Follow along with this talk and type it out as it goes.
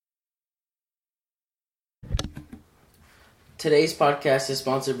Today's podcast is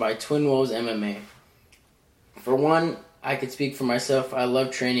sponsored by Twin Wolves MMA. For one, I could speak for myself. I love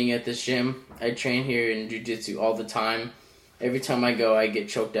training at this gym. I train here in jiu-jitsu all the time. Every time I go, I get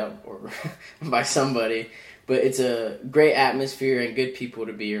choked out or by somebody. But it's a great atmosphere and good people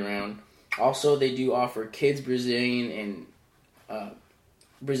to be around. Also, they do offer kids Brazilian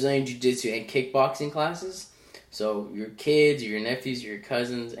jiu-jitsu and kickboxing classes. So your kids, your nephews, your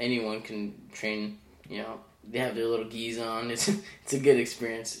cousins, anyone can train. They have their little gis on. It's a good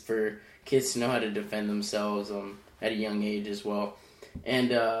experience for kids to know how to defend themselves at a young age as well.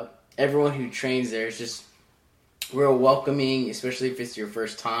 And everyone who trains there is just real welcoming, especially if it's your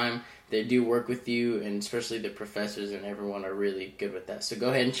first time. They do work with you, and especially the professors and everyone are really good with that. So go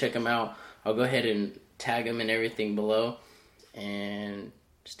ahead and check them out. I'll go ahead and tag them and everything below. And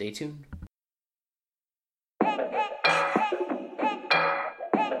stay tuned.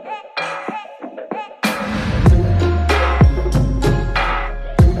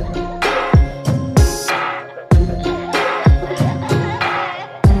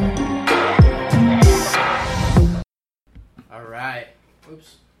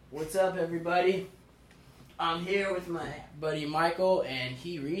 What's up, everybody? I'm here with my buddy Michael, and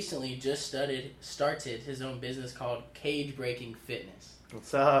he recently just started his own business called Cage Breaking Fitness.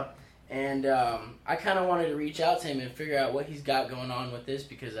 What's up? And I kind of wanted to reach out to him and figure out what he's got going on with this,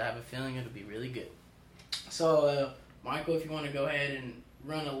 because I have a feeling it'll be really good. So, Michael, if you want to go ahead and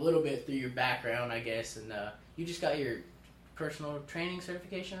run a little bit through your background, I guess, and you just got your personal training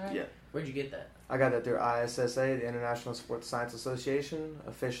certification, right? Yeah. Where'd you get that? I got that through ISSA, the International Sports Science Association,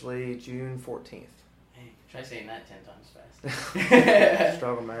 officially June 14th. Hey, try saying that 10 times fast.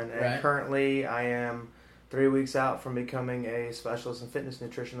 Struggle, man. And right. Currently, I am 3 weeks out from becoming a specialist in fitness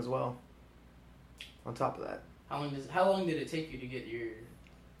nutrition as well. On top of that. How long did it take you to get your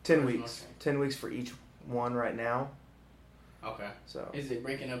 10 weeks. Training? 10 weeks for each one right now. Okay. So is it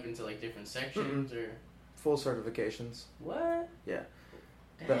breaking up into like different sections or full certifications? What? Yeah.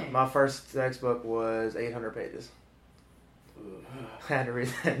 My first textbook was 800 pages. Ooh. I had to read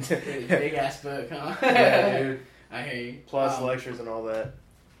that. Big ass book, huh? Yeah, dude. I hear you. Plus lectures and all that.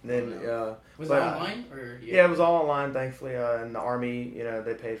 And then, was it online? Yeah, it was all online, thankfully. And the Army,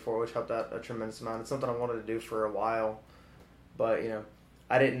 they paid for it, which helped out a tremendous amount. It's something I wanted to do for a while. But,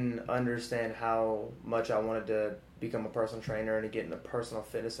 I didn't understand how much I wanted to become a personal trainer and to get into personal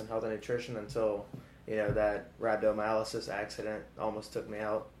fitness and health and nutrition until... that rhabdomyolysis accident almost took me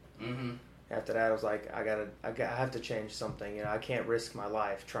out. Mm-hmm. After that, I was like, I have to change something. I can't risk my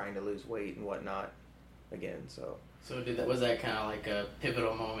life trying to lose weight and whatnot again. So was that kind of like a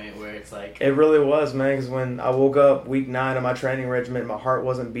pivotal moment where it's like... It really was, man, because when I woke up week 9 of my training regimen, my heart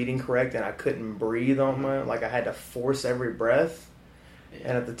wasn't beating correct and I couldn't breathe on I had to force every breath. Yeah.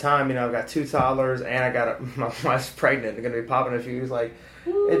 And at the time, I've got 2 toddlers and I got my wife's pregnant. They're going to be popping in a few years.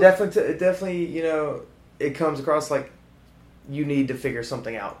 It definitely, it comes across like you need to figure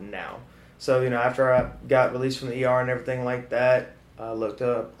something out now. So, after I got released from the ER and everything like that, I looked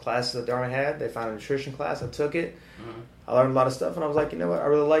up classes that the Army had. They found a nutrition class. I took it. Mm-hmm. I learned a lot of stuff, and I was like, you know what? I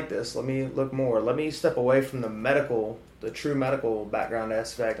really like this. Let me look more. Let me step away from the true medical background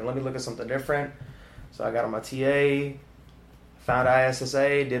aspect, and let me look at something different. So I got on my TA, found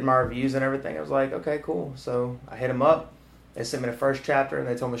ISSA, did my reviews and everything. I was like, okay, cool. So I hit them up. They sent me the first chapter, and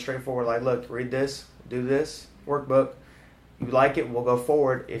they told me straightforward, look, read this, do this, workbook. You like it, we'll go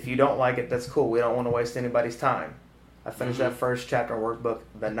forward. If you don't like it, that's cool. We don't want to waste anybody's time. I finished that first chapter workbook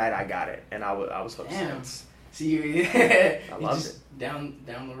the night I got it, and I was hooked. Damn. So I loved it. Down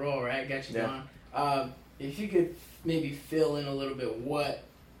the roll, right? Got you down. If you could maybe fill in a little bit what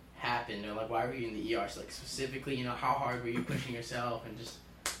happened, or why were you in the ER? So specifically, how hard were you pushing yourself and just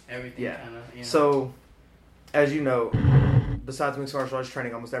everything kind of, So, as you know, besides mixed martial arts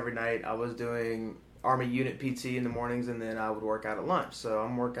training almost every night, I was doing Army unit PT in the mornings, and then I would work out at lunch. So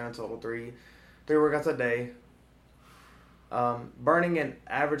I'm working a total 3 workouts a day, burning an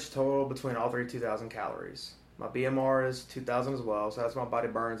average total between all 3 2,000 calories. My BMR is 2,000 as well, so that's my body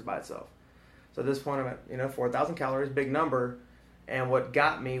burns by itself. So at this point, I'm at 4,000 calories, big number. And what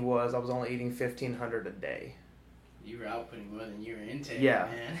got me was I was only eating 1,500 a day. You were outputting more than you were intaking, yeah,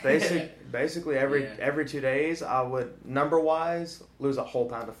 man. basically every 2 days, I would, number-wise, lose a whole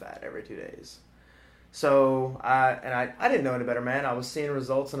pound of fat every 2 days. So, I didn't know any better, man. I was seeing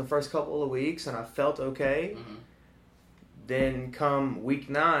results in the first couple of weeks, and I felt okay. Mm-hmm. Then come week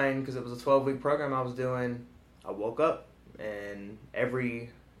 9, because it was a 12-week program I was doing, I woke up, and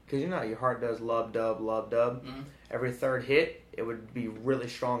because your heart does lub-dub. Mm-hmm. Every third hit, it would be really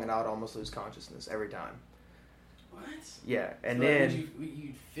strong, and I would almost lose consciousness every time. What? Yeah, and so then...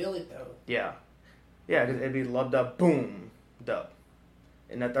 You'd feel it, though. Yeah. Yeah, because it'd be lub-dub, boom, dub.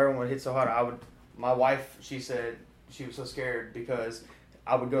 And that third one hit so hard, my wife, she said she was so scared because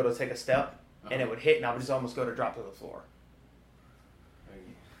I would go to take a step and it would hit and I would just almost go to drop to the floor.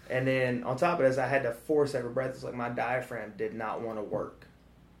 And then on top of this, I had to force every breath. It's like my diaphragm did not want to work.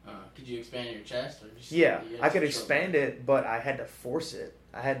 Could you expand your chest? Or just, yeah, I could expand it, but I had to force it.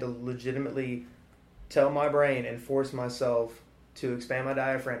 I had to legitimately tell my brain and force myself to expand my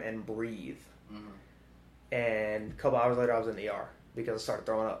diaphragm and breathe. Mm-hmm. And a couple hours later, I was in the ER because I started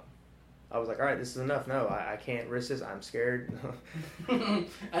throwing up. I was like, all right, this is enough. No, I can't risk this. I'm scared.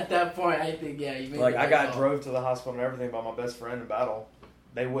 At that point, I think, you made like, I got drove to the hospital and everything by my best friend in battle.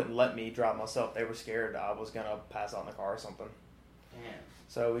 They wouldn't let me drive myself. They were scared I was going to pass out in the car or something. Damn.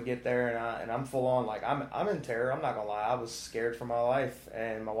 So we get there, and I'm full on, like, I'm in terror. I'm not going to lie. I was scared for my life.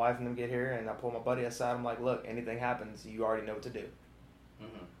 And my wife and them get here, and I pull my buddy aside. I'm like, look, anything happens, you already know what to do.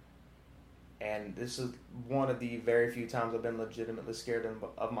 Mm-hmm. And this is one of the very few times I've been legitimately scared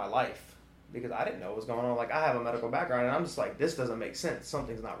of my life. Because I didn't know what was going on. Like, I have a medical background, and I'm just like, this doesn't make sense.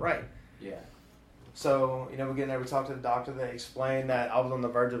 Something's not right. Yeah. So, we get in there, we talked to the doctor. They explained that I was on the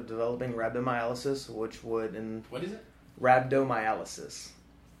verge of developing rhabdomyolysis, which would... What is it? Rhabdomyolysis.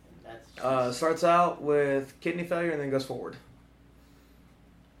 Starts out with kidney failure and then goes forward.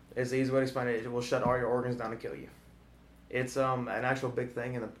 It's the easy way to explain it. It will shut all your organs down and kill you. It's an actual big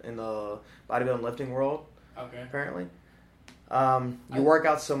thing in the bodybuilding lifting world, apparently. You work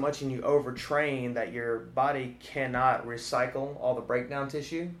out so much and you overtrain that your body cannot recycle all the breakdown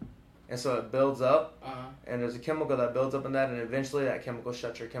tissue. And so it builds up, and there's a chemical that builds up in that, and eventually that chemical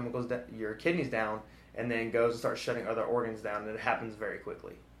shuts your kidneys down, and then goes and starts shutting other organs down, and it happens very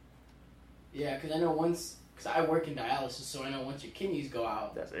quickly. Yeah, because I know because I work in dialysis, so I know once your kidneys go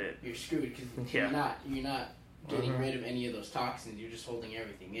out, that's it. You're screwed because you're not getting rid of any of those toxins. You're just holding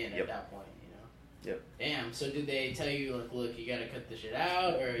everything in at that point. Yep. Damn. So did they tell you, like, look, you gotta cut this shit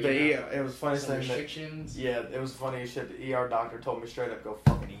out, or it was funny some restrictions? It was funny as shit. The ER doctor told me straight up, go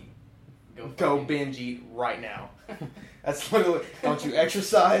fucking eat. Go binge eat right now. That's literally, don't you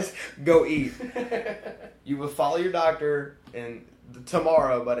exercise, go eat. You will follow your doctor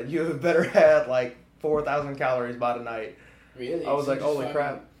tomorrow, but you have better have like 4,000 calories by tonight. Really? I was like, holy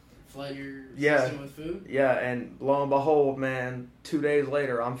crap. Flood your system with food? Yeah, and lo and behold, man, 2 days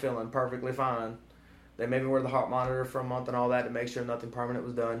later, I'm feeling perfectly fine. They made me wear the heart monitor for a month and all that to make sure nothing permanent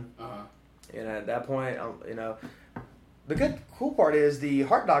was done. And at that point, the cool part is the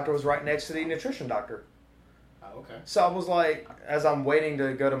heart doctor was right next to the nutrition doctor. Oh, okay. So I was like, as I'm waiting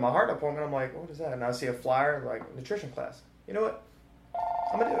to go to my heart appointment, I'm like, what is that? And I see a flyer, like, nutrition class. You know what?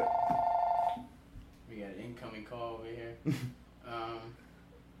 I'm going to do it. We got an incoming call over here.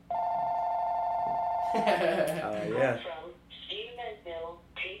 Yeah. From Stephenville,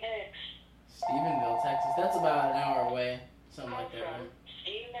 TX. Stephenville, Texas. That's about an hour away. Something like that, right?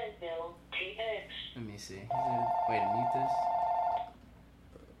 Stephenville, TX. Let me see. Is there a way to mute this?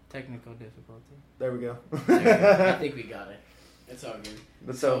 Technical difficulty. There we go. I think we got it. It's all good.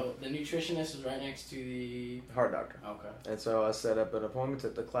 But so the nutritionist was right next to the heart doctor. Okay. And so I set up an appointment,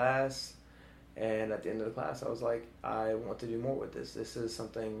 took the class, and at the end of the class, I was like, I want to do more with this. This is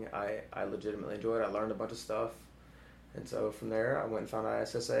something I legitimately enjoyed. I learned a bunch of stuff. And so from there, I went and found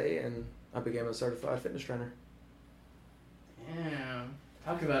ISSA, and I became a certified fitness trainer. Damn.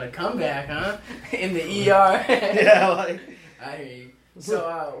 Talk about a comeback, huh? In the ER. Yeah, like... I hear you.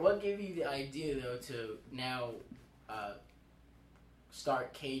 So what gave you the idea, though, to now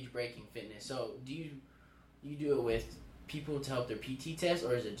start cage breaking fitness? So do you do it with people to help their PT test,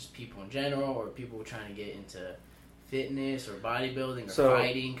 or is it just people in general, or people trying to get into fitness or bodybuilding or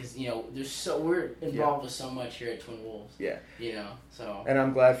fighting? Because we're involved with so much here at Twin Wolves. Yeah. So. And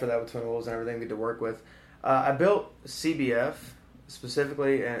I'm glad for that with Twin Wolves and everything we get to work with. I built CBF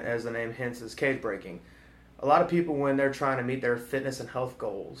specifically, as the name hints, is cage breaking. A lot of people, when they're trying to meet their fitness and health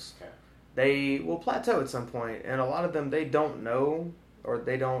goals, they will plateau at some point, and a lot of them, they don't know, or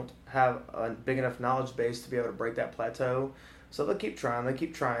they don't have a big enough knowledge base to be able to break that plateau. So they'll keep trying,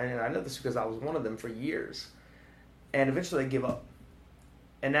 and I know this because I was one of them for years. And eventually they give up.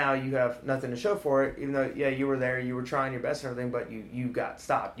 And now you have nothing to show for it, even though, you were there, you were trying your best and everything, but you got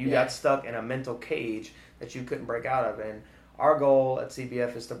stopped. You got stuck in a mental cage that you couldn't break out of. And our goal at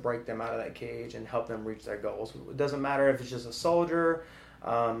CBF is to break them out of that cage and help them reach their goals. It doesn't matter if it's just a soldier,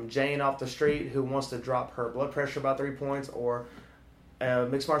 Jane off the street who wants to drop her blood pressure by 3 points, or a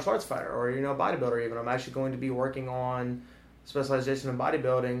mixed martial arts fighter, or bodybuilder even. I'm actually going to be working on specialization in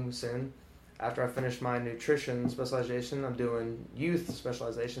bodybuilding soon. After I finish my nutrition specialization, I'm doing youth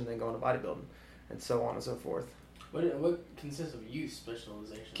specialization, then going to bodybuilding, and so on and so forth. What consists of youth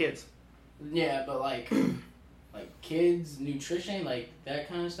specialization? Kids. Yeah, but like like kids nutrition, like that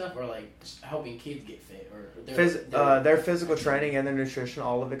kind of stuff, or like just helping kids get fit, or their physical training and their nutrition,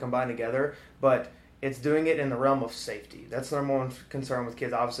 all of it combined together, but it's doing it in the realm of safety. That's the number one concern with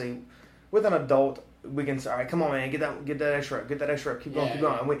kids. Obviously, with an adult, we can say, all right, come on, man, get that extra rep, keep going, keep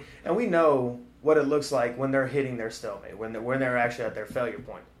going. And we know what it looks like when they're hitting their stalemate, when they're actually at their failure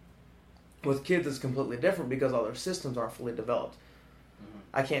point. With kids, it's completely different because all their systems aren't fully developed.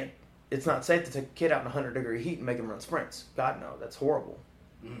 Mm-hmm. It's not safe to take a kid out in 100-degree heat and make him run sprints. God, no, that's horrible.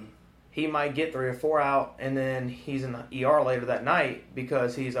 Mm-hmm. He might get 3 or 4 out, and then he's in the ER later that night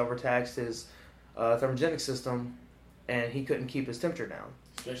because he's overtaxed his thermogenic system, and he couldn't keep his temperature down.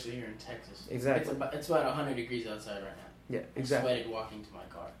 Especially here in Texas. Exactly. It's about 100 degrees outside right now. Yeah, exactly. I sweated walking to my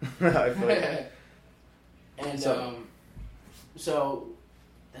car. I feel like and so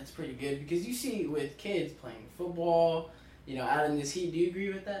that's pretty good because you see with kids playing football, out in this heat. Do you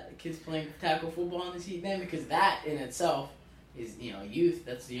agree with that? Kids playing tackle football in this heat, then, because that in itself is youth.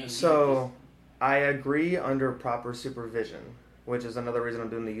 That's the young. So I agree under proper supervision, which is another reason I'm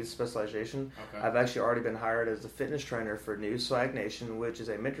doing the youth specialization. Okay. I've actually already been hired as the fitness trainer for New Swag Nation, which is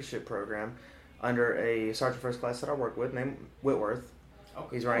a mentorship program under a sergeant first class that I work with named Whitworth.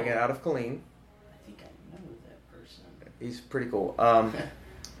 Okay. He's running it out of Killeen. I think I know that person. He's pretty cool.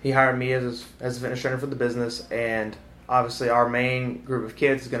 He hired me as a fitness trainer for the business, and obviously our main group of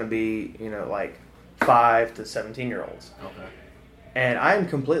kids is going to be, like 5 to 17-year-olds. Okay. And I'm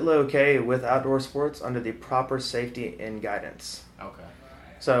completely okay with outdoor sports under the proper safety and guidance. Okay.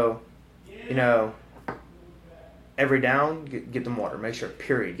 So, every down, get them water. Make sure,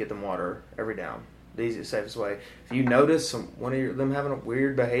 period, get them water every down. The easiest, safest way. If you notice one of them having a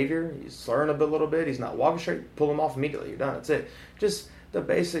weird behavior, he's slurring a little bit, he's not walking straight, pull him off immediately. You're done. That's it. Just the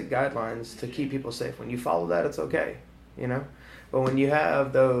basic guidelines to keep people safe. When you follow that, it's okay, But when you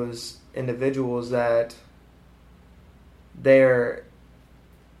have those individuals that they're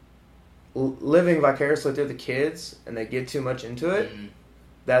living vicariously through the kids and they get too much into it,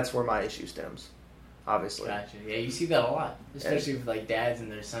 that's where my issue stems, obviously. Gotcha. Yeah, you see that a lot, especially with like dads and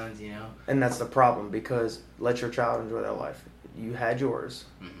their sons, And that's the problem, because let your child enjoy their life. You had yours.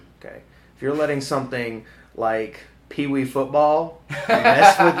 Okay. If you're letting something like Pee-wee football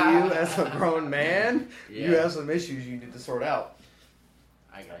mess with you as a grown man, you have some issues you need to sort out.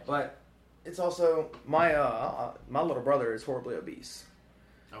 I got you. But it's also my little brother is horribly obese.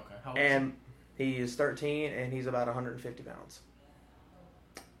 Okay. How old and he is 13 and he's about 150 pounds.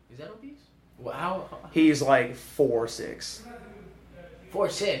 Is that obese? Well, how? He's like 4'6".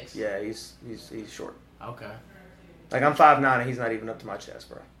 4'6"? Yeah, he's short. Okay. Like I'm 5'9" and he's not even up to my chest,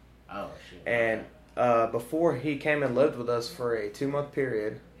 bro. Oh shit. And before he came and lived with us for a 2-month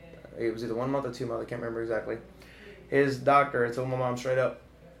period, it was either 1 month or 2 months, I can't remember exactly. His doctor told my mom straight up,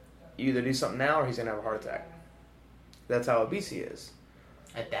 you either do something now or he's going to have a heart attack. That's how obese he is.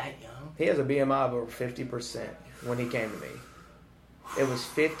 At that young? He has a BMI of over 50% when he came to me. It was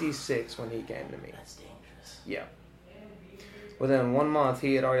 56 when he came to me. That's dangerous. Yeah. Within 1 month,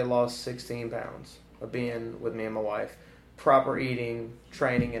 he had already lost 16 pounds of being with me and my wife. Proper eating,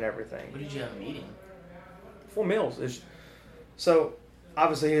 training, and everything. What did you have him eating? Full meals. So,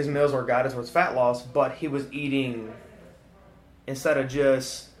 obviously his meals were guided towards fat loss, but he was eating, instead of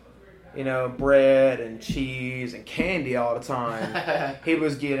just, bread and cheese and candy all the time, he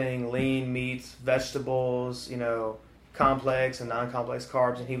was getting lean meats, vegetables, complex and non-complex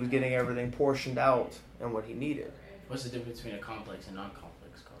carbs, and he was getting everything portioned out and what he needed. What's the difference between a complex and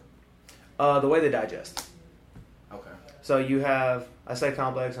non-complex carb? The way they digest. Okay. So you have, I say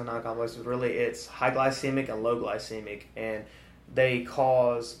complex and non-complex, but really it's high glycemic and low glycemic, and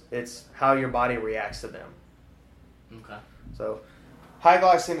it's how your body reacts to them. Okay. So high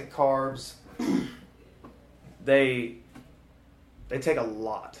glycemic carbs, they take a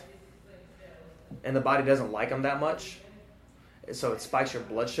lot, and the body doesn't like them that much, so it spikes your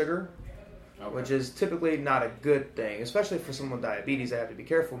blood sugar, which is typically not a good thing, especially for someone with diabetes. They have to be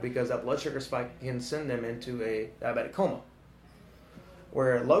careful because that blood sugar spike can send them into a diabetic coma.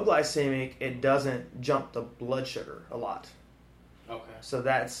 Where low glycemic, it doesn't jump the blood sugar a lot. Okay. So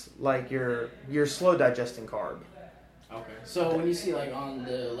that's like your slow digesting carb. Okay. So when you see like on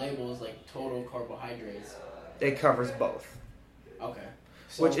the labels like total carbohydrates, it covers both. Okay.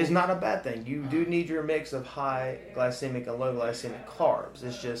 So, which is not a bad thing. You do need your mix of high glycemic and low glycemic carbs.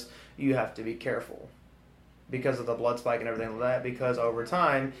 It's just you have to be careful because of the blood spike and everything like that. Because over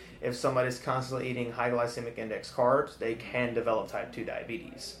time, if somebody's constantly eating high glycemic index carbs, they can develop type 2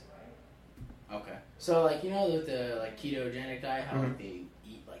 diabetes. Okay. So like with the like ketogenic diet, how like they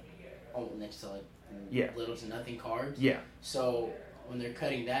eat like next to like little to nothing carbs. Yeah. So when they're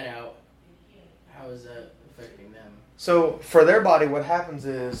cutting that out, how is that affecting them. So for their body, what happens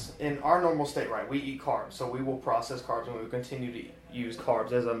is, in our normal state, right, we eat carbs. So we will process carbs and we will continue to use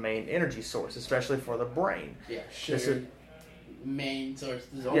carbs as a main energy source, especially for the brain. Yeah, sugar, main source.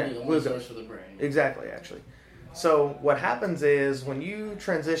 There's only the one glucose. source for the brain. Exactly, actually. So what happens is, when you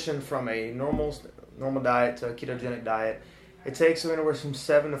transition from a normal diet to a ketogenic diet, it takes anywhere from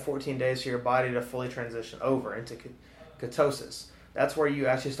 7 to 14 days for your body to fully transition over into ketosis. That's where you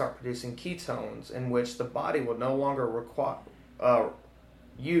actually start producing ketones, in which the body will no longer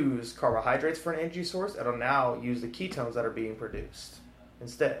use carbohydrates for an energy source. It'll now use the ketones that are being produced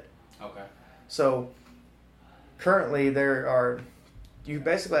instead. Okay. So currently you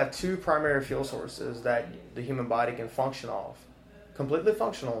basically have two primary fuel sources that the human body can function off, completely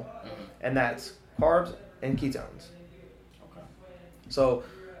functional, and that's carbs and ketones. Okay. So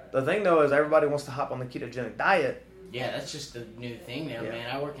the thing though is, everybody wants to hop on the ketogenic diet. Yeah, that's just the new thing now, man.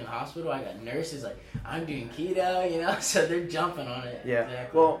 I work in a hospital. I got nurses like, I'm doing keto, so they're jumping on it. Yeah.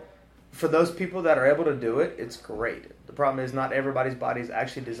 Exactly. Well, for those people that are able to do it, it's great. The problem is, not everybody's body is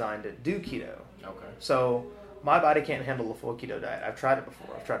actually designed to do keto. Okay. So my body can't handle a full keto diet. I've tried it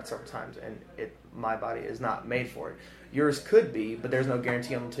before. I've tried it several times, and my body is not made for it. Yours could be, but there's no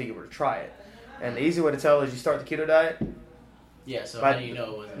guarantee until you were to try it. And the easy way to tell is, you start the keto diet. Yeah, so how do you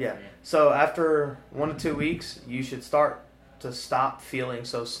know it wasn't for you? So after 1 to 2 weeks, you should start to stop feeling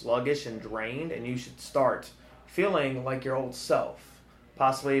so sluggish and drained, and you should start feeling like your old self,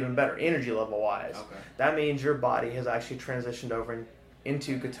 possibly even better, energy level-wise. Okay. That means your body has actually transitioned over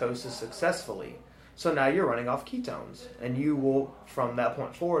into ketosis successfully. So now you're running off ketones, and you will, from that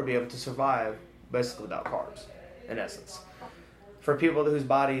point forward, be able to survive basically without carbs, in essence. For people whose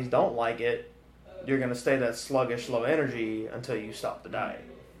bodies don't like it, you're going to stay that sluggish, low energy until you stop the diet.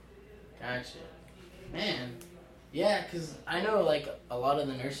 Gotcha. Man. Yeah, because I know, like, a lot of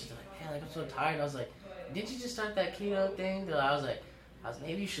the nurses are like, man, like, I'm so tired. I was like, did you just start that keto thing? I was like,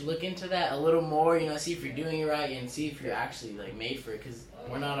 maybe you should look into that a little more, see if you're doing it right and see if you're actually, like, made for it, because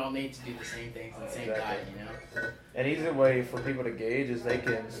we're not all made to do the same things in the same diet, An easy way for people to gauge is they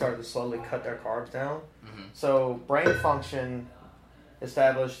can start to slowly cut their carbs down. Mm-hmm. So brain function,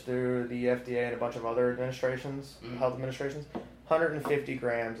 established through the FDA and a bunch of other administrations, health administrations, 150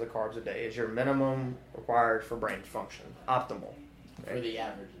 grams of carbs a day is your minimum required for brain function, optimal. Okay? For the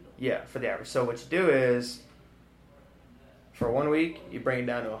average adult. Yeah, for the average. So what you do is, for 1 week, you bring it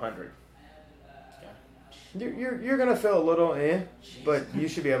down to 100. You're gonna feel a little but you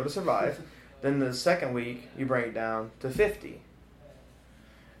should be able to survive. Then the second week, you bring it down to 50.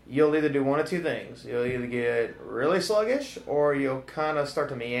 You'll either do one of two things. You'll either get really sluggish, or you'll kind of start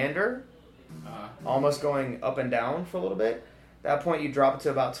to meander, almost going up and down for a little bit. At that point, you drop it to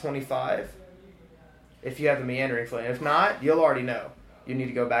about 25, if you have the meandering feeling. If not, you'll already know. You need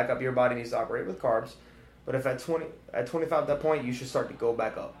to go back up. Your body needs to operate with carbs. But if at 25 at that point, you should start to go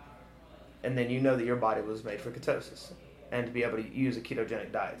back up. And then you know that your body was made for ketosis, and to be able to use a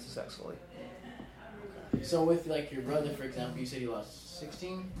ketogenic diet successfully. Okay. So with, like, your brother, for example, you said he lost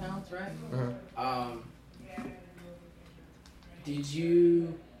 16 pounds, right? Mm-hmm. Did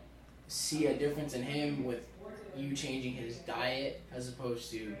you see a difference in him with you changing his diet as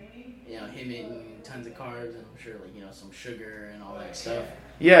opposed to, him eating tons of carbs and I'm sure, like, some sugar and all that stuff?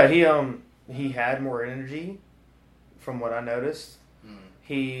 Yeah, he had more energy, from what I noticed.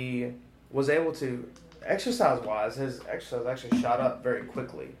 He was able to, exercise-wise, his exercise actually shot up very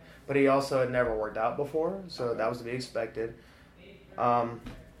quickly. But he also had never worked out before, so that was to be expected.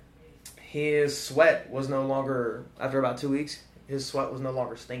 His sweat was no longer, after about 2 weeks, his sweat was no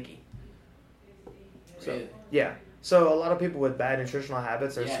longer stinky. So, really? Yeah. So a lot of people with bad nutritional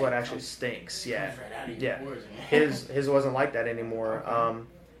habits, their sweat actually comes, stinks. Comes right out of your pores, man. His wasn't like that anymore. Okay.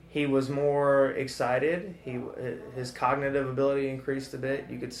 He was more excited. His cognitive ability increased a bit.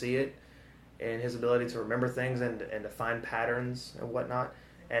 You could see it, and his ability to remember things and to find patterns and whatnot.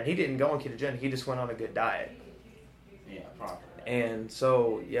 And he didn't go on ketogenic. He just went on a good diet. Yeah, proper. And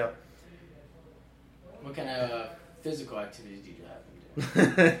so, yeah. What kind of physical activities did you have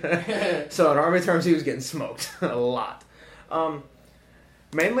him do? So in Army terms, he was getting smoked a lot.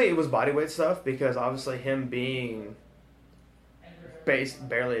 Mainly it was bodyweight stuff, because obviously him being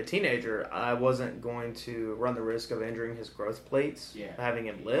barely a teenager, I wasn't going to run the risk of injuring his growth plates, having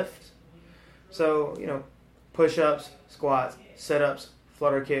him lift. So, push-ups, squats, sit-ups,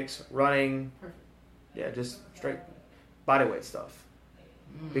 flutter kicks, running, just straight bodyweight stuff,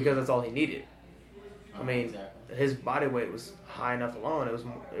 because that's all he needed. I mean, his body weight was high enough alone.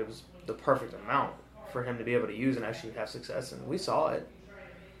 It was the perfect amount for him to be able to use and actually have success, and we saw it.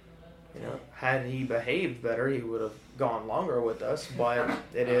 Had he behaved better, he would have gone longer with us, but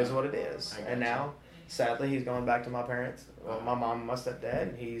it is what it is. And now, sadly, he's going back to my parents. Well, my mom and my stepdad,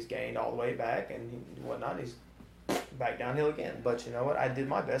 and he's gained all the way back and whatnot. He's back downhill again. But you know what? I did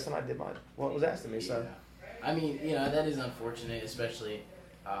my best, and I did what was asked of me. So, I mean, that is unfortunate, especially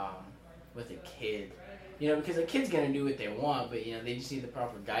with a kid. Because a kid's gonna do what they want, but they just need the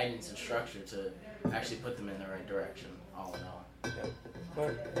proper guidance and structure to actually put them in the right direction. All in all. Yeah.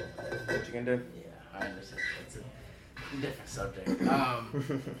 But what you can do? Yeah, I understand. It's a different subject.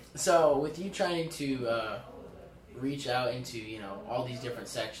 So with you trying to reach out into all these different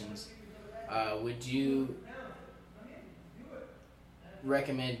sections, would you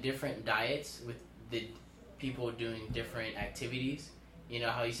recommend different diets with the people doing different activities?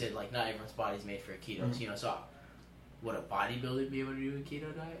 How you said like not everyone's body's made for keto. Mm-hmm. So would a bodybuilder be able to do a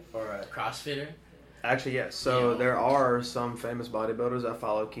keto diet or a CrossFitter? Actually, yes. So there are some famous bodybuilders that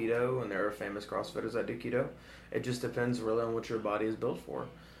follow keto, and there are famous CrossFitters that do keto. It just depends really on what your body is built for.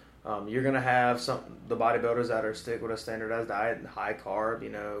 You're gonna have the bodybuilders that are stick with a standardized diet, high carb,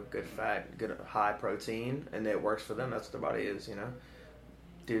 good fat, good high protein, and it works for them. That's what their body is.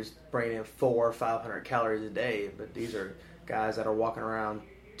 Dudes bringing in 400 or 500 calories a day, but these are guys that are walking around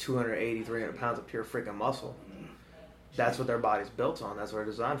 280, 300 pounds of pure freaking muscle. That's what their body's built on. That's what they're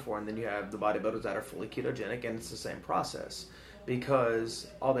designed for. And then you have the bodybuilders that are fully ketogenic, and it's the same process because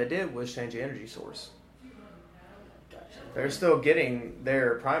all they did was change the energy source. Gotcha. They're still getting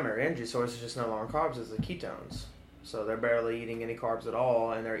their primary energy source, is just no longer carbs, it's the ketones. So they're barely eating any carbs at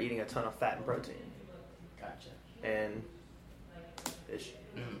all, and they're eating a ton of fat and protein. Gotcha. And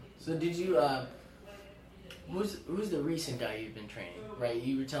So did you who's the recent guy you've been training? Right,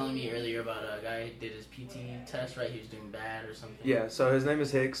 you were telling me earlier about a guy who did his PT test, right? He was doing bad or something. yeah, so his name is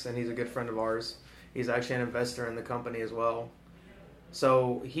Hicks, and he's a good friend of ours. He's actually an investor in the company as well.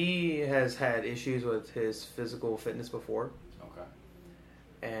 So he has had issues with his physical fitness before. Okay.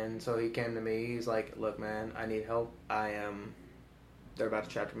 And so he came to me. He's like, look, man, I need help. They're about to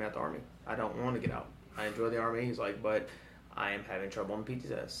chapter me out the Army. I don't want to get out. I enjoy the Army. He's like, but I am having trouble on the PT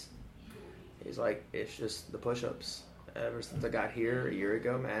test. He's like, it's just the push-ups. Ever since I got here a year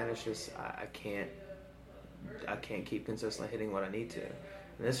ago, man, it's just, I can't keep consistently hitting what I need to.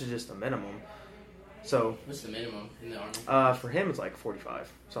 And this is just the minimum. So what's the minimum in the Army? For him, it's like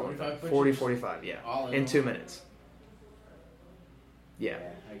 45. Something 45 like that. 40, 45, yeah. All in 2 minutes. Yeah.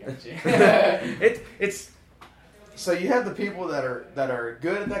 I got you. It's so you have the people that are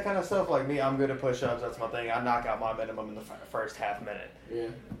good at that kind of stuff. Like me, I'm good at push-ups. That's my thing. I knock out my minimum in the first half minute. Yeah.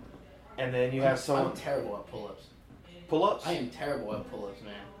 And then you have someone. I'm terrible at pull-ups. Pull-ups? I am terrible at pull-ups,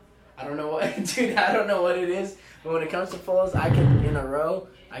 man. I don't know what, dude. I don't know what it is, but when it comes to pull-ups, I can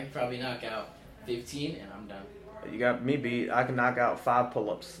probably knock out 15, and I'm done. You got me beat. I can knock out 5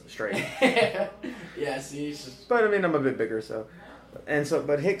 pull-ups straight. Yeah, see, it's just... But I mean, I'm a bit bigger, so.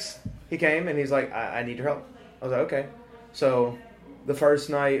 But Hicks, he came and he's like, I need your help. I was like, okay. So the first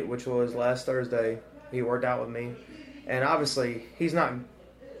night, which was last Thursday, he worked out with me, and obviously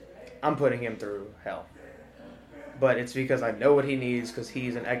I'm putting him through hell. But it's because I know what he needs because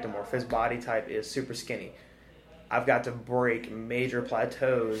he's an ectomorph. His body type is super skinny. I've got to break major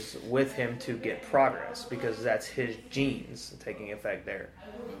plateaus with him to get progress because that's his genes taking effect there.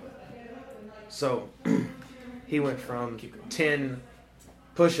 So he went from 10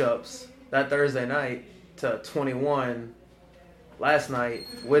 push-ups that Thursday night to 21 last night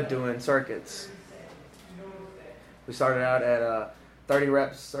with doing circuits. We started out at a 30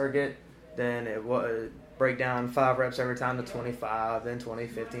 reps circuit, then it was break down 5 reps every time to 25, then 20,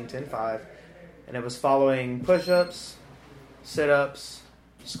 15, 10, 5. And it was following push-ups, sit-ups,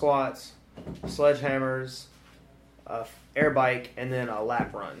 squats, sledgehammers, air bike, and then a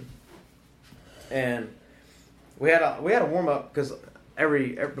lap run. And we had a warm-up because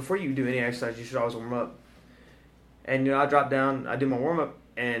every before you do any exercise, you should always warm up. And I drop down, I do my warm-up,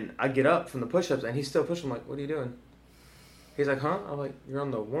 and I get up from the push-ups, and he's still pushing. I'm like, what are you doing? He's like, huh? I'm like, you're on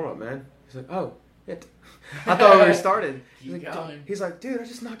the warm-up, man. He's like, oh. I thought we already started. He's like, dude, I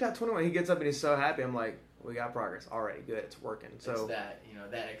just knocked out 21. He gets up and he's so happy. I'm like, we got progress already. Good, it's working. So it's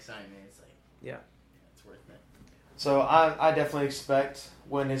that excitement. It's like, yeah, it's worth it. So I definitely expect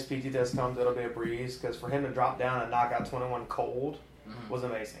when his PT test comes, it'll be a breeze because for him to drop down and knock out 21 cold was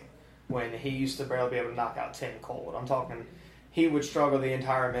amazing. When he used to barely be able to knock out 10 cold, I'm talking, he would struggle the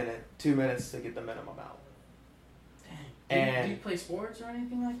entire 2 minutes to get the minimum out. Do you play sports or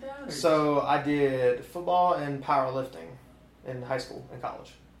anything like that? Or so I did football and powerlifting in high school and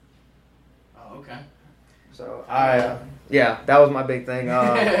college. Oh, okay. So that was my big thing.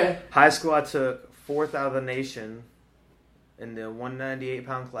 High school, I took 4th out of the nation in the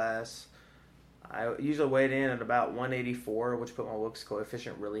 198-pound class. I usually weighed in at about 184, which put my Wilks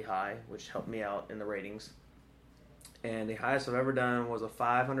coefficient really high, which helped me out in the ratings. And the highest I've ever done was a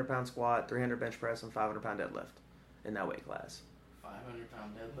 500-pound squat, 300 bench press, and 500-pound deadlift in that weight class.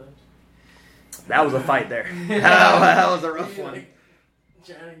 500-pound deadlift? That was a fight there. That was a rough one.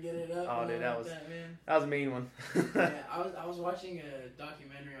 Trying to get it up. Oh, dude, that was a mean one. Yeah, I was watching a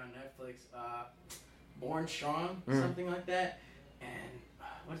documentary on Netflix, Born Strong, something like that. And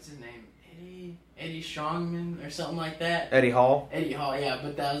what's his name? Eddie Strongman or something like that. Eddie Hall. Eddie Hall, yeah.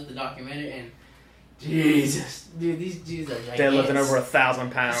 But that was the documentary, and Jesus, dude, these dudes are gigantic. Deadlifting over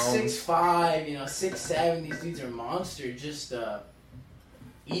 1,000 pounds. 6'5", 6'7". These dudes are monsters. Just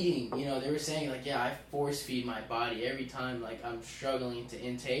eating, they were saying like, yeah, I force feed my body every time like I'm struggling to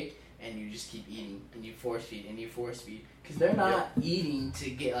intake, and you just keep eating, and you force feed, because they're not eating to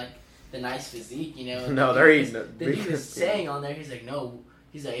get like the nice physique, No, they're eating. The dude was saying on there, he's like,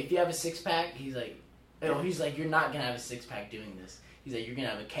 if you have a 6-pack, he's like, you're not gonna have a 6-pack doing this. He's like, you're gonna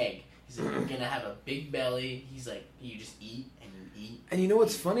have a keg. He's like, you're gonna have a big belly. He's like, you just eat and you eat. And you know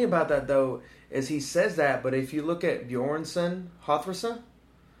what's funny about that though is he says that, but if you look at Bjornsson Hothrusson,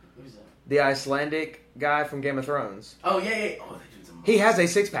 who's that? the Icelandic guy from Game of Thrones. Oh yeah. Oh, that dude's a monster. He has a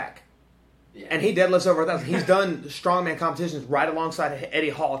 6-pack. Yeah. And he deadlifts over 1,000. He's done strongman competitions right alongside Eddie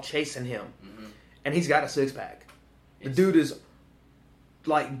Hall chasing him. Mm-hmm. And he's got a 6-pack. The dude is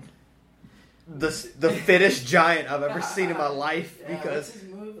like the fittest giant I've ever seen in my life. Yeah, because what's his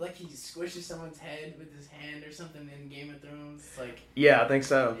move? Like he squishes someone's head with his hand or something in Game of Thrones. Like, yeah, I think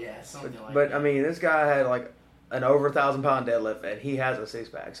so. Yeah, something like that. But I mean, this guy had like an over 1,000 pound deadlift, and he has a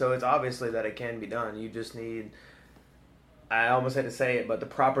 6-pack. So it's obviously that it can be done. You just need, I almost had to say it, but the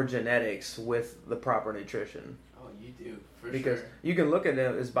proper genetics with the proper nutrition. Oh, you do, because sure. You can look at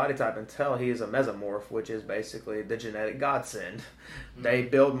his body type and tell he is a mesomorph, which is basically the genetic godsend. Mm-hmm. They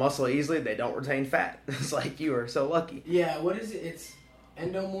build muscle easily. They don't retain fat. It's like, you are so lucky. Yeah, what is it? It's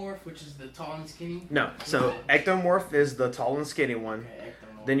endomorph, which is the tall and skinny? No. So ectomorph is the tall and skinny one. Okay,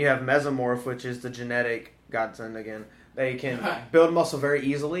 ectomorph. Then you have mesomorph, which is the genetic godsend again. They can build muscle very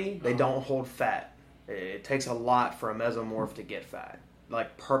easily. They don't hold fat. It takes a lot for a mesomorph to get fat.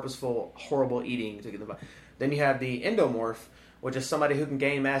 Like purposeful, horrible eating to get the fat. Then you have the endomorph, which is somebody who can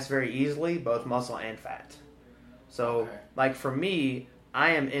gain mass very easily, both muscle and fat. So, like for me,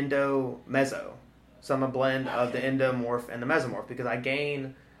 I am endo-meso. So I'm a blend of the endomorph and the mesomorph because I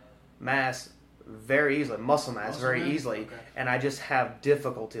gain mass very easily, muscle mass very easily, and I just have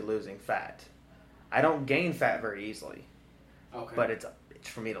difficulty losing fat. I don't gain fat very easily, but it's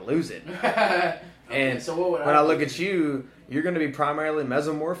for me to lose it. And so when I look at you, you're going to be primarily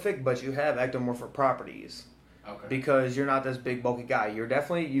mesomorphic, but you have ectomorphic properties. Okay. Because you're not this big bulky guy.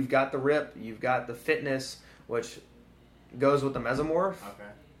 You've got the rip, you've got the fitness, which goes with the mesomorph. Okay.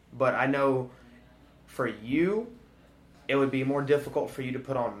 But I know for you, it would be more difficult for you to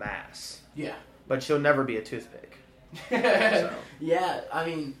put on mass. Yeah. But you'll never be a toothpick. So. Yeah, I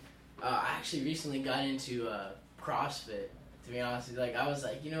mean, I actually recently got into CrossFit. To be honest, like I was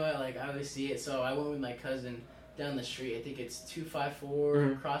like, you know what, like I always see it. So I went with my cousin down the street. I think it's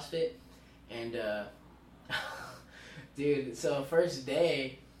 254 CrossFit, and dude, so first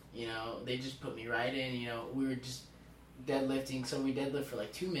day, they just put me right in. We were just deadlifting. So we deadlift for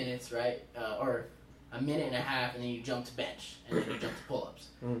like 2 minutes, right, or a minute and a half, and then you jump to bench, and then you jump to pull-ups.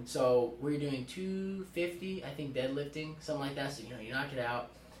 So we were doing 250, I think, deadlifting, something like that. So you knock it out,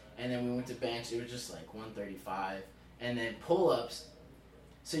 and then we went to bench. It was just like 135. And then pull-ups.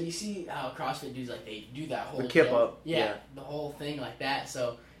 So you see how CrossFit dudes, like, they do that whole kip up. Yeah, the whole thing like that.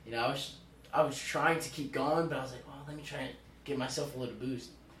 So, I was trying to keep going, but I was like, well, let me try and give myself a little boost.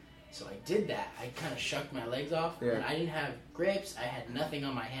 So I did that. I kind of shucked my legs off. Yeah. And I didn't have grips. I had nothing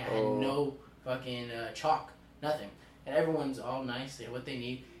on my hand. I had no fucking chalk. Nothing. And everyone's all nice. They have what they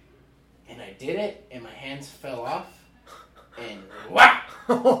need. And I did it, and my hands fell off. And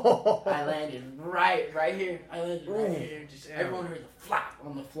wow! I landed right here. Just everyone heard the flop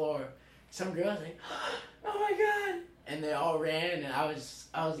on the floor. Some girls like, oh my god! And they all ran, and I was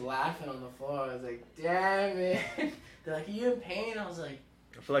laughing on the floor. I was like, damn it! They're like, are you in pain? I was like,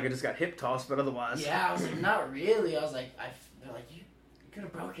 I feel like I just got hip tossed, but otherwise. Yeah, I was like, not really. I was like, they're like, you could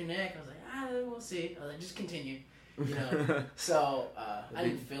have broke your neck. I was like, we'll see. I was like, just continue. So I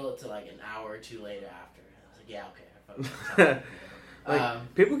didn't feel it till like an hour or two later after. I was like, yeah, okay.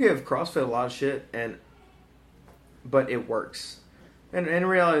 People give CrossFit a lot of shit, but it works. And in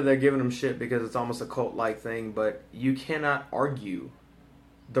reality, they're giving them shit because it's almost a cult-like thing. But you cannot argue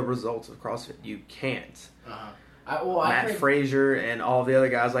the results of CrossFit. You can't. Matt Frazier and all the other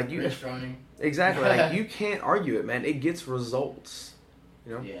guys like you. Running. Exactly. Like you can't argue it, man. It gets results.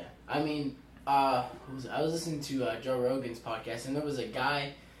 Yeah. I mean, I was listening to Joe Rogan's podcast, and there was a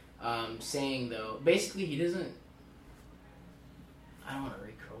guy saying, though, basically he doesn't, I don't want to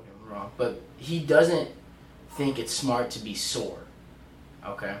quote him wrong, but he doesn't think it's smart to be sore.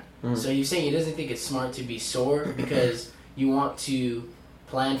 Okay? So you're saying he doesn't think it's smart to be sore because you want to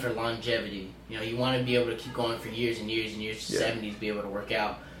plan for longevity. You know, you want to be able to keep going for years and years and years to 70s, be able to work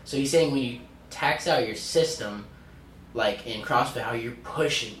out. So he's saying when you tax out your system, like in CrossFit, how you're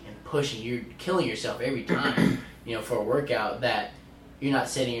pushing and pushing, you're killing yourself every time, you know, for a workout, that you're not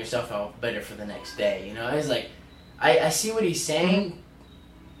setting yourself up better for the next day. You know, it's like, I see what he's saying,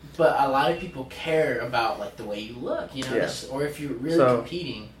 but a lot of people care about, like, the way you look, you know, or if you're really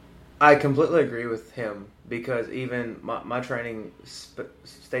competing. I completely agree with him, because even my training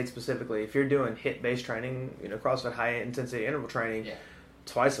states specifically, if you're doing HIIT-based training, you know, CrossFit high-intensity interval training,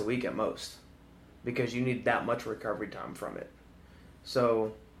 twice a week at most, because you need that much recovery time from it.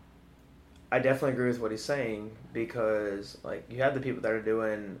 So I definitely agree with what he's saying, because, like, you have the people that are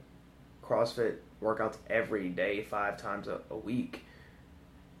doing CrossFit workouts every day, 5 times a week,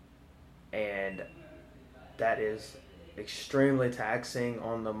 and that is extremely taxing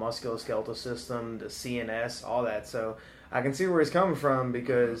on the musculoskeletal system, the CNS, all that. So I can see where he's coming from,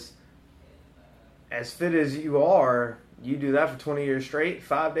 because as fit as you are, you do that for 20 years straight,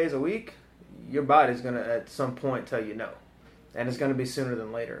 5 days a week, your body's going to at some point tell you no. And it's going to be sooner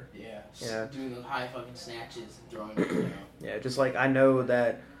than later. Yeah. Doing those high fucking snatches and throwing it, you know. Yeah, just like I know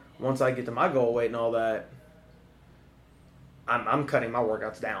that once I get to my goal weight and all that, I'm cutting my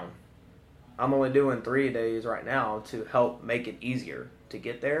workouts down. I'm only doing 3 days right now to help make it easier to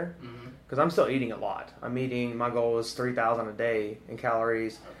get there, because I'm still eating a lot. I'm eating, my goal is 3,000 a day in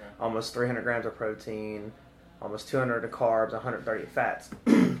calories, almost 300 grams of protein, almost 200 of carbs, 130 of fats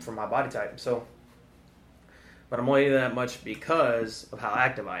for my body type. So, but I'm only eating that much because of how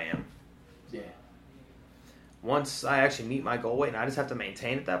active I am. Yeah. Once I actually meet my goal weight and I just have to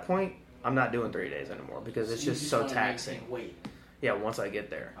maintain at that point, I'm not doing 3 days anymore, because it's just so taxing. Weight. Yeah, once I get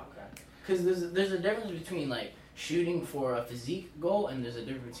there. Okay. Because there's a difference between, like, shooting for a physique goal and there's a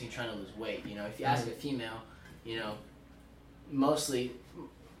difference between trying to lose weight. You know, if you ask a female, you know, mostly,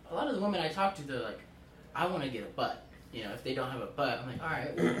 a lot of the women I talk to, they're like, I want to get a butt. You know, if they don't have a butt, I'm like, all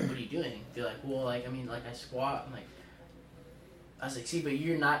right, well, what are you doing? They're like, well, like, I mean, like, I squat. I'm like, I was like, see, but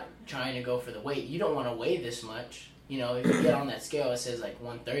you're not trying to go for the weight. You don't want to weigh this much. You know, if you get on that scale, it says, like,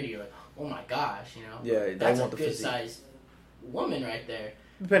 130, you're like, oh, my gosh, you know. Yeah, that's a good-sized woman right there.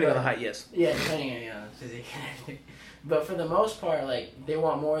 Depending on the height, yes. Yeah, depending on, you know, physique and everything. But for the most part, like, they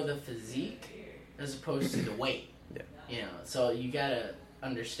want more of the physique as opposed to the weight. Yeah. You know, so you gotta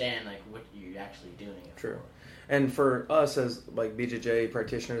understand, like, what you're actually doing. True. And for us as, like, BJJ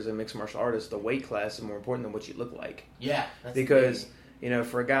practitioners and mixed martial artists, the weight class is more important than what you look like. Yeah. That's because, you know,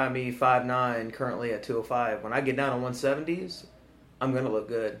 for a guy, me, 5'9", currently at 205, when I get down to 170s, I'm gonna look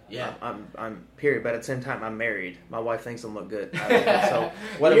good. Yeah. I'm period. But at the same time, I'm married. My wife thinks I'm look good. So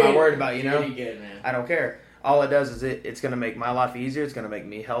what am I worried about? You know, pretty good, man. I don't care. All it does is it's gonna make my life easier. It's gonna make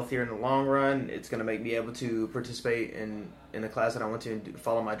me healthier in the long run. It's gonna make me able to participate in the class that I want to and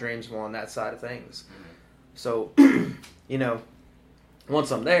follow my dreams more on that side of things. So, you know, once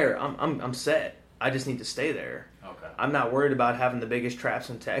I'm there, I'm set. I just need to stay there. Okay. I'm not worried about having the biggest traps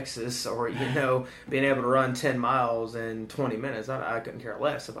in Texas or, you know, being able to run 10 miles in 20 minutes. I couldn't care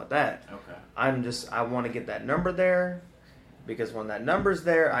less about that. Okay. I want to get that number there, because when that number's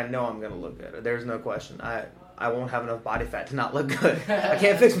there, I know I'm going to look good. There's no question. I won't have enough body fat to not look good. I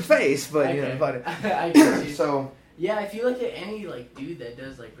can't fix my face, but, okay. you know, body. I get you. So, yeah, if you look at any, like, dude that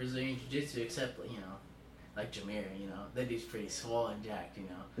does, like, Brazilian Jiu-Jitsu, except, you know, like Jameer, you know, that dude's pretty swole and jacked, you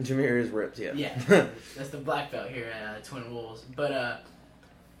know. Jameer is ripped, yeah. Yeah, that's the black belt here at Twin Wolves. But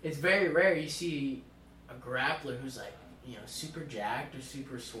it's very rare you see a grappler who's, like, you know, super jacked or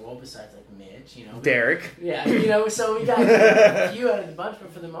super swole, besides, like, Mitch, you know. Derek. Yeah, you know, so we got a few out of the bunch,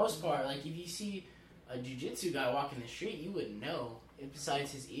 but for the most part, like, if you see a jiu-jitsu guy walking the street, you wouldn't know,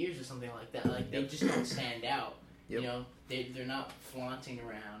 besides his ears or something like that. Like, they just don't stand out. Yep. You know, they're not flaunting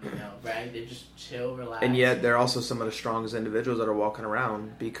around, you know, right? They're just chill, relaxed. And yet, they're also some of the strongest individuals that are walking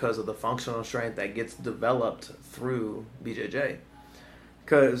around because of the functional strength that gets developed through BJJ.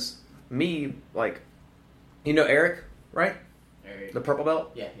 Because me, like, you know Eric, right? Eric. The purple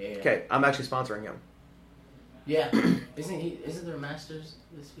belt? Yeah. Okay, I'm actually sponsoring him. Yeah. Isn't there Masters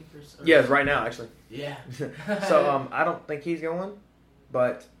this week or so? Yes, right now, actually. Yeah. So, I don't think he's going,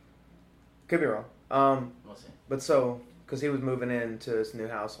 but could be wrong. We'll see. But so, because he was moving into his new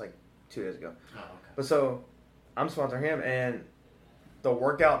house like 2 days ago. Oh, okay. But so, I'm sponsoring him, and the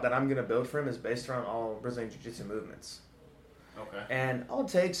workout that I'm going to build for him is based around all Brazilian Jiu-Jitsu movements. Okay. And all it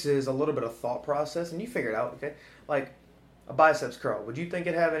takes is a little bit of thought process, and you figure it out, okay? Like a biceps curl. Would you think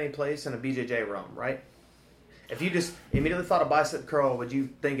it'd have any place in a BJJ realm, right? If you just immediately thought a bicep curl, would you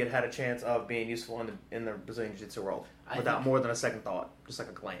think it had a chance of being useful in the Brazilian Jiu-Jitsu world without more than a second thought, just like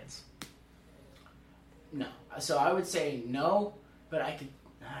a glance? No. So I would say no, but I could...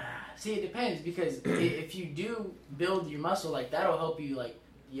 see, it depends, because if you do build your muscle, like, that'll help you, like,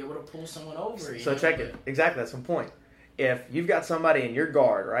 be able to pull someone over. So check it. Exactly, that's my point. If you've got somebody in your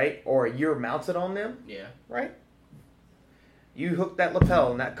guard, right, or you're mounted on them, yeah, right, you hook that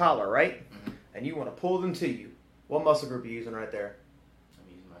lapel and that collar, right, and you want to pull them to you. What muscle group are you using right there?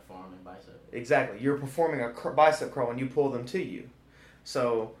 I'm using my forearm and bicep. Exactly. You're performing a bicep curl when you pull them to you.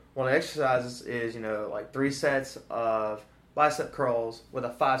 So one of the exercises is, like 3 sets of bicep curls with a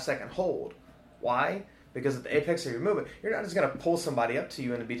 5-second hold. Why? Because at the apex of your movement, you're not just going to pull somebody up to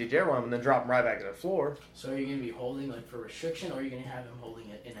you in the BJJ room and then drop them right back to the floor. So are you going to be holding, like, for restriction, or are you going to have him holding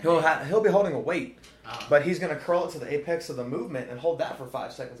it in a He'll be holding a weight, but he's going to curl it to the apex of the movement and hold that for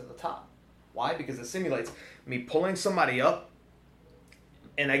 5 seconds at the top. Why? Because it simulates me pulling somebody up,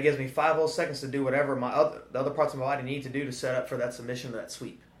 and that gives me 5 whole seconds to do whatever the other parts of my body need to do to set up for that submission or that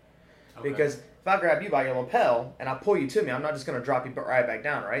sweep. Okay. Because if I grab you by your lapel and I pull you to me, I'm not just going to drop you right back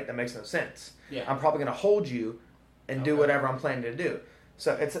down, right? That makes no sense. Yeah. I'm probably going to hold you and do whatever I'm planning to do.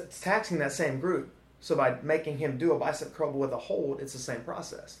 So it's taxing that same group. So by making him do a bicep curl with a hold, it's the same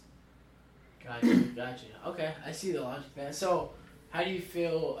process. Gotcha. Okay, I see the logic there. So how do you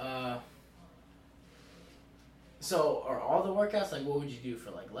feel... So, are all the workouts, like, what would you do for,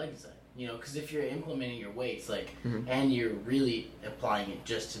 like, legs, then? Because if you're implementing your weights, like, and you're really applying it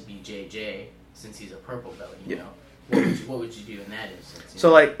just to BJJ, since he's a purple belt, you know, what would you do in that instance? So,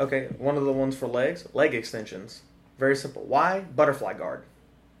 like, okay, one of the ones for legs, leg extensions. Very simple. Why? Butterfly guard.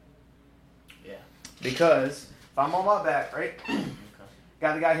 Yeah. Because if I'm on my back, right,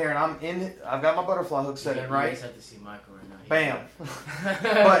 got the guy here, and I've got my butterfly hook set in, right? You guys have to see Michael right now. Bam.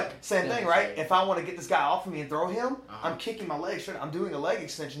 But same thing, right? If I want to get this guy off of me and throw him, I'm kicking my leg straight. I'm doing a leg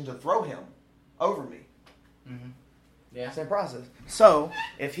extension to throw him over me. Yeah. Same process. So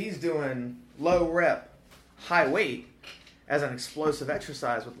if he's doing low rep, high weight as an explosive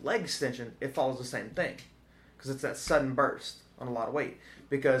exercise with leg extension, it follows the same thing. Because it's that sudden burst on a lot of weight.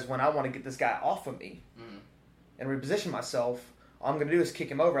 Because when I want to get this guy off of me and reposition myself, all I'm going to do is kick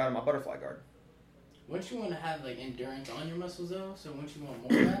him over out of my butterfly guard. Wouldn't you want to have, like, endurance on your muscles, though? So wouldn't you want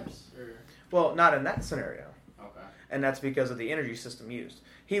more reps? Or? Well, not in that scenario. Okay. And that's because of the energy system used.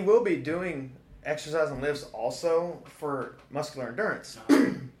 He will be doing exercise and lifts also for muscular endurance.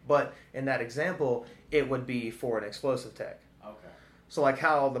 But in that example, it would be for an explosive tech. Okay. So like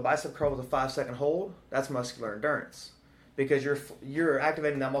how the bicep curl with a 5-second hold, that's muscular endurance. Because you're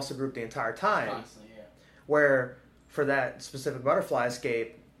activating that muscle group the entire time. Constantly, yeah. Where for that specific butterfly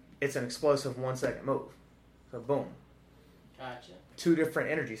escape, it's an explosive 1-second move. So boom. Gotcha. 2 different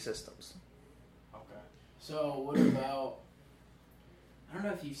energy systems. Okay. So what about... I don't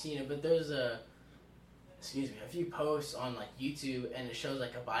know if you've seen it, but there's a few posts on, like, YouTube, and it shows,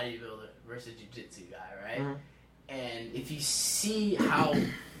 like, a bodybuilder versus jiu-jitsu guy, right? And if you see how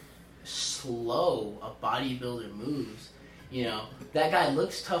slow a bodybuilder moves, that guy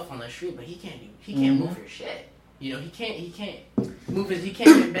looks tough on the street, but he can't move for shit. He can't move he can't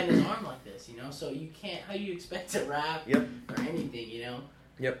even bend his arm like this, So you can't, how do you expect to rap or anything,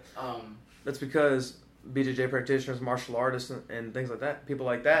 Yep. That's because BJJ practitioners, martial artists, and things like that, people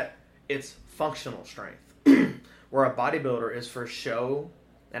like that, it's functional strength. Where a bodybuilder is for show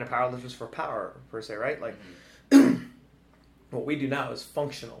and a powerlifter is for power, per se, right? Like, what we do now is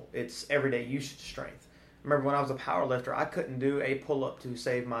functional. It's everyday usage strength. Remember when I was a powerlifter, I couldn't do a pull-up to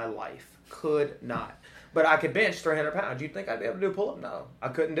save my life. Could not. But I could bench 300 pounds. You'd think I'd be able to do a pull-up? No, I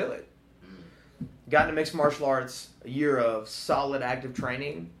couldn't do it. Got into mixed martial arts, a year of solid active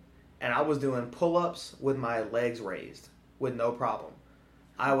training, and I was doing pull-ups with my legs raised with no problem.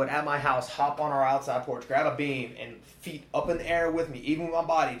 I would, at my house, hop on our outside porch, grab a beam, and feet up in the air with me, even with my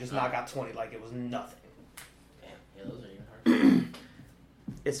body, just knock out 20 like it was nothing. Damn, yeah, those are even hard.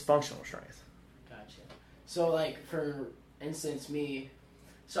 It's functional strength. Gotcha. So, like, for instance,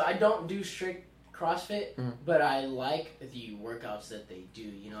 so I don't do strict CrossFit, but I like the workouts that they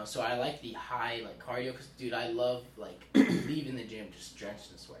do, So I like the high, like, cardio, because, dude, I love, like, leaving the gym just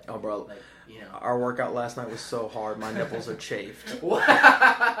drenched in sweat. Oh, bro. Like, Our workout last night was so hard, my nipples are chafed. What?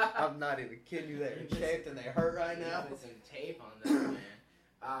 I'm not even kidding you. They're chafed and they hurt right now. Put some tape on that, man.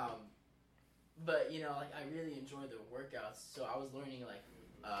 But, like, I really enjoy the workouts, so I was learning, like,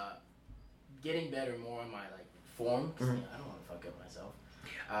 getting better more on my, like, form, because, I don't want to fuck up myself.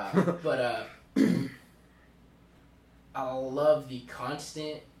 I love the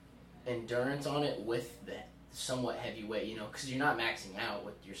constant endurance on it with the somewhat heavy weight, you know, because you're not maxing out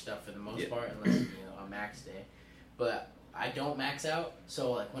with your stuff for the most part unless, you know, a max day. But I don't max out,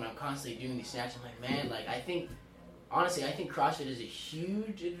 so, like, when I'm constantly doing these snatches, I'm like, man, like, I think CrossFit is a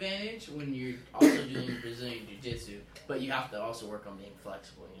huge advantage when you're also doing Brazilian Jiu-Jitsu, but you have to also work on being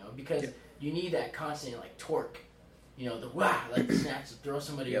flexible, you know, because you need that constant, like, torque, you know, the like the snatch to throw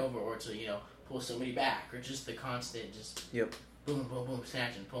somebody over or to, you know, pull somebody back, or just the constant, just boom, boom, boom,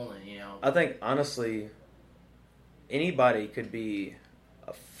 snatching, pulling, you know. I think, honestly, anybody could be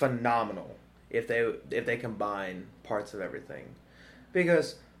phenomenal if they combine parts of everything.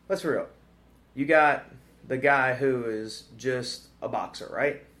 Because, let's be real, you got the guy who is just a boxer,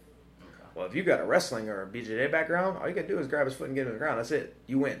 right? Okay. Well, if you got a wrestling or a BJJ background, all you gotta do is grab his foot and get him to the ground. That's it.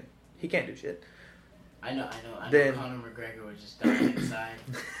 You win. He can't do shit. I know Conor McGregor would just die inside.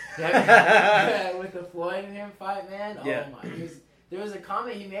 With the Floyd and him fight, man. Oh my! There was a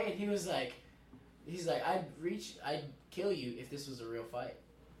comment he made. He's like, I'd kill you if this was a real fight.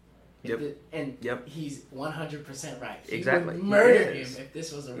 He's 100% right. He exactly. Would murder him if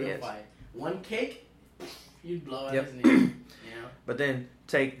this was a real fight. One kick, you'd blow out his knee. You know. But then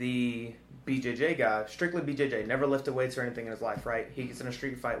take the BJJ guy, strictly BJJ, never lifted weights or anything in his life, right? He gets in a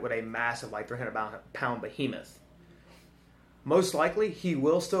street fight with a massive, like 300-pound behemoth. Most likely, he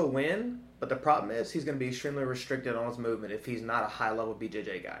will still win, but the problem is he's going to be extremely restricted on his movement if he's not a high-level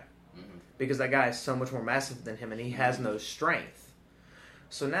BJJ guy. Mm-hmm. Because that guy is so much more massive than him, and he has no strength.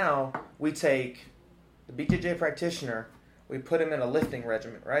 So now, we take the BJJ practitioner, we put him in a lifting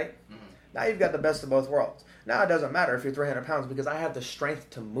regimen, right? Mm-hmm. Now you've got the best of both worlds. Now it doesn't matter if you're 300 pounds because I have the strength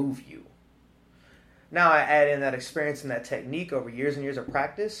to move you. Now I add in that experience and that technique over years and years of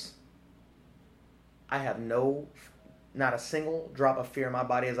practice. I have not a single drop of fear in my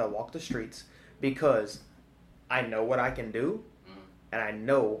body as I walk the streets because I know what I can do and I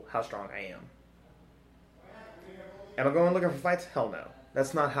know how strong I am. Am I going looking for fights? Hell no.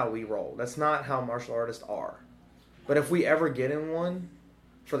 That's not how we roll. That's not how martial artists are. But if we ever get in one,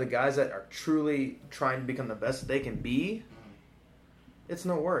 for the guys that are truly trying to become the best that they can be, it's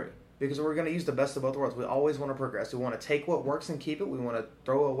no worry. Because we're going to use the best of both worlds. We always want to progress. We want to take what works and keep it. We want to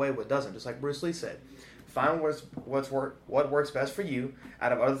throw away what doesn't. Just like Bruce Lee said. Find what works best for you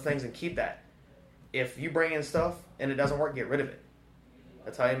out of other things and keep that. If you bring in stuff and it doesn't work, get rid of it.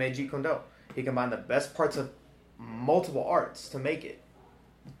 That's how he made Jeet Kune Do. He combined the best parts of multiple arts to make it.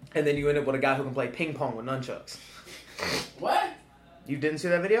 And then you end up with a guy who can play ping pong with nunchucks. What? You didn't see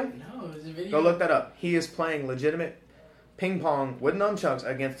that video? No, it was a video. Go look that up. He is playing legitimate ping pong with nunchucks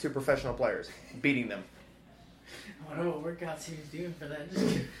against 2 professional players, beating them. I wonder what workouts he was doing for that.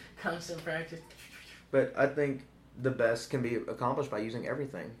 Just constant practice. But I think the best can be accomplished by using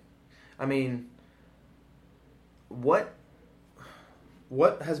everything. I mean, what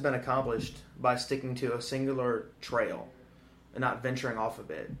has been accomplished by sticking to a singular trail and not venturing off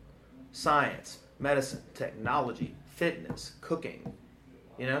of it? Science, medicine, technology, fitness, cooking,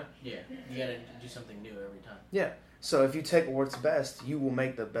 you know? Yeah, you gotta do something new every time. Yeah, so if you take what's best, you will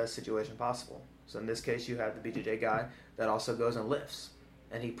make the best situation possible. So in this case, you have the BJJ guy that also goes and lifts,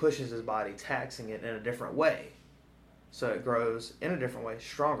 and he pushes his body, taxing it in a different way. So it grows in a different way,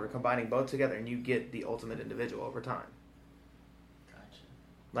 stronger, combining both together, and you get the ultimate individual over time. Gotcha.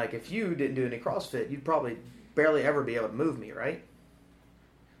 Like if you didn't do any CrossFit, you'd probably barely ever be able to move me, right?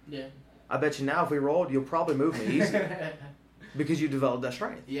 Yeah. I bet you now if we rolled, you'll probably move me easy. Because you developed that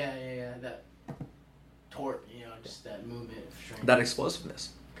strength. Yeah. That torque, you know, just that movement strength. That explosiveness.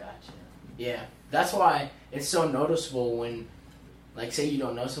 Gotcha. Yeah. That's why it's so noticeable when, like, say you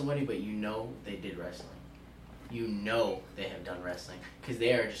don't know somebody, but you know they did wrestling. You know they have done wrestling. Because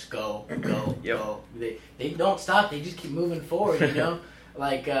they are just go. They don't stop. They just keep moving forward, you know?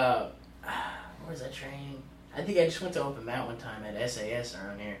 Like, where was that training? I think I just went to Open Mat one time at SAS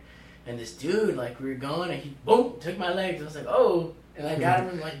around here. And this dude, like, we were going, and he, boom, took my legs. I was like, oh. And I got him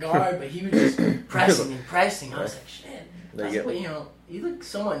in, like, guard, but he was just pressing. I was like, shit. You know, you look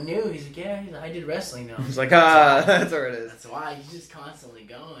somewhat new. He's like, yeah. He's like, I did wrestling, though. He's like, that's where it is. That's why. He's just constantly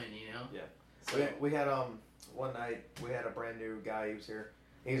going, you know? Yeah. So we had, one night, we had a brand new guy. He was here.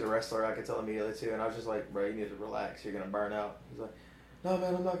 He's a wrestler. I could tell immediately, too. And I was just like, bro, you need to relax. You're going to burn out. He's like, no,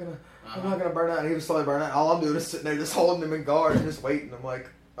 man, I'm not going to burn out. And he was slowly burning out. All I'm doing is sitting there just holding him in guard and just waiting. I'm like,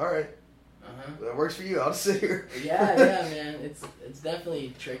 all right. That works for you. I'll just sit here. Yeah, man. It's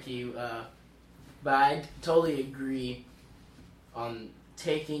definitely tricky. But I totally agree on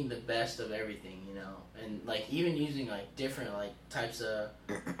taking the best of everything, you know. And, like, even using, like, different, like, types of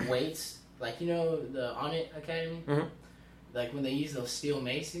weights. Like, you know, the On It Academy? Mm-hmm. Like, when they use those steel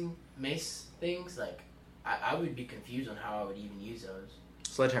mace things, like, I would be confused on how I would even use those.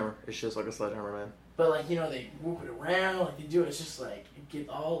 Sledgehammer. It's just like a sledgehammer, man. But like, you know, they whoop it around, like they do it. It's just like get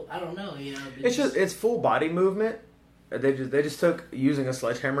all. I don't know, you know. It's full body movement. They just took using a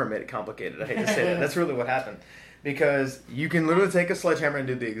sledgehammer and made it complicated. I hate to say that. That's really what happened. Because you can literally take a sledgehammer and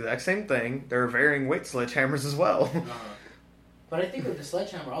do the exact same thing. There are varying weight sledgehammers as well. But I think with the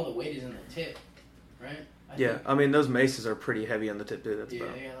sledgehammer, all the weight is in the tip, right? I mean, those maces are pretty heavy on the tip, too. They got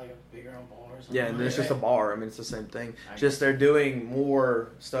like a bigger on bar or something. Yeah, and then it's just a bar. I mean, it's the same thing. Just they're doing more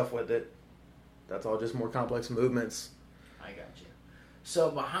stuff with it. That's all just more complex movements. I got you. So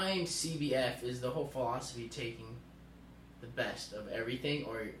behind CBF is the whole philosophy taking the best of everything,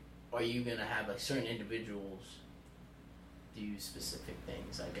 or are you going to have like certain individuals do specific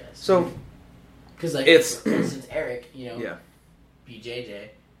things, I guess? So, because like, for instance, Eric, you know, BJJ,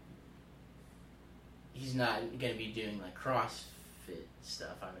 he's not going to be doing like CrossFit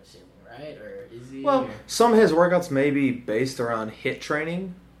stuff, I'm assuming, right? Or is he? Well, some of his workouts may be based around HIIT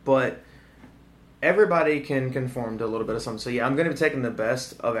training, but everybody can conform to a little bit of something. So yeah, I'm going to be taking the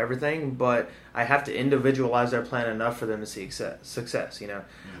best of everything, but I have to individualize their plan enough for them to see success. You know,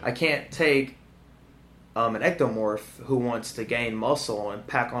 I can't take an ectomorph who wants to gain muscle and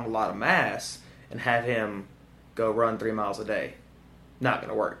pack on a lot of mass and have him go run 3 miles a day. Not going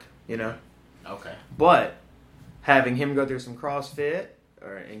to work. You know. Okay. But having him go through some CrossFit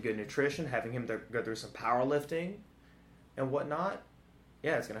and good nutrition, having him go through some powerlifting and whatnot,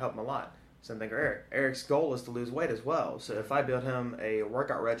 yeah, it's going to help him a lot. Same thing for Eric. Eric's goal is to lose weight as well. So if I build him a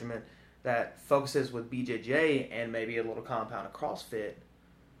workout regimen that focuses with BJJ and maybe a little compound of CrossFit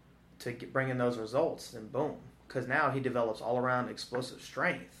to bring in those results, then boom. Because now he develops all-around explosive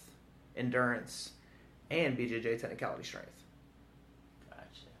strength, endurance, and BJJ technicality strength.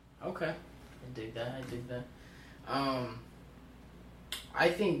 Gotcha. Okay. I dig that. I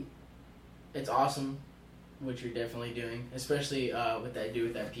think it's awesome what you're definitely doing, especially with that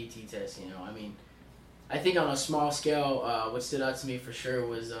PT test, you know. I mean, I think on a small scale, what stood out to me for sure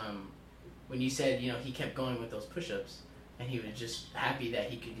was when you said, you know, he kept going with those push-ups, and he was just happy that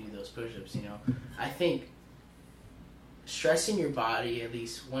he could do those push-ups, you know. I think stressing your body at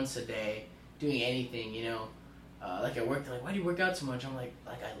least once a day, doing anything, you know, like at work, they're like, why do you work out so much? I'm like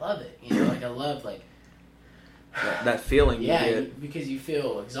I love it, you know, like I love, like, that feeling you get. Because you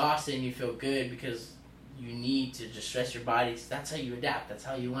feel exhausted and you feel good because you need to just stress your body. That's how you adapt. That's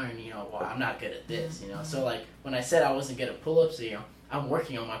how you learn, you know, well, I'm not good at this, you know. So, like, when I said I wasn't good at pull-ups, you know, I'm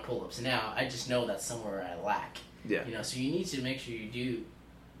working on my pull-ups now. I just know that's somewhere I lack. Yeah. You know, so you need to make sure you do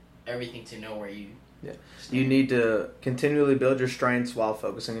everything to know where you stand. You need to continually build your strengths while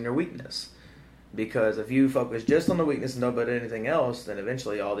focusing on your weakness. Because if you focus just on the weakness and don't build anything else, then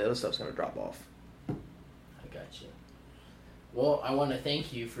eventually all the other stuff's going to drop off. Gotcha. Well, I want to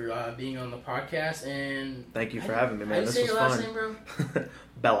thank you for being on the podcast, and thank you for having me, man. This was fun. How do you say your last name, bro?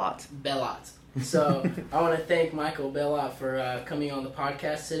 Bellot. Bellot. So I want to thank Michael Bellot for coming on the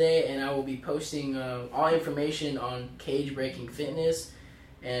podcast today, and I will be posting all information on Cage Breaking Fitness,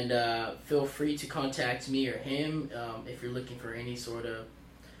 and feel free to contact me or him if you're looking for any sort of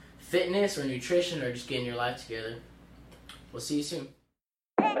fitness or nutrition or just getting your life together. We'll see you soon.